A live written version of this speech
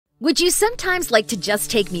Would you sometimes like to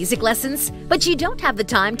just take music lessons, but you don't have the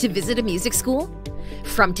time to visit a music school?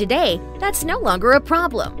 From today, that's no longer a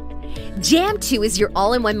problem. jamtoo is your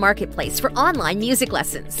all-in-one marketplace for online music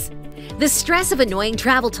lessons. The stress of annoying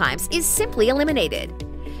travel times is simply eliminated.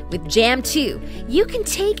 With jamtoo, you can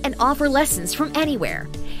take and offer lessons from anywhere.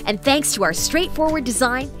 And thanks to our straightforward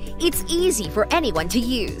design, it's easy for anyone to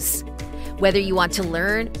use. Whether you want to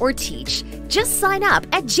learn or teach, just sign up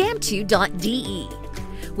at jamtoo.de.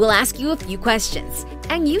 We'll ask you a few questions,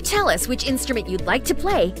 and you tell us which instrument you'd like to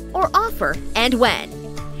play or offer and when.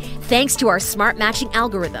 Thanks to our smart matching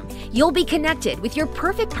algorithm, you'll be connected with your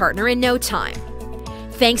perfect partner in no time.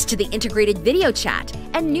 Thanks to the integrated video chat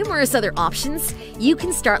and numerous other options, you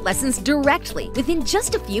can start lessons directly within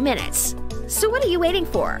just a few minutes. So what are you waiting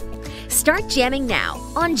for? Start jamming now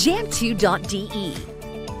on jamtoo.de.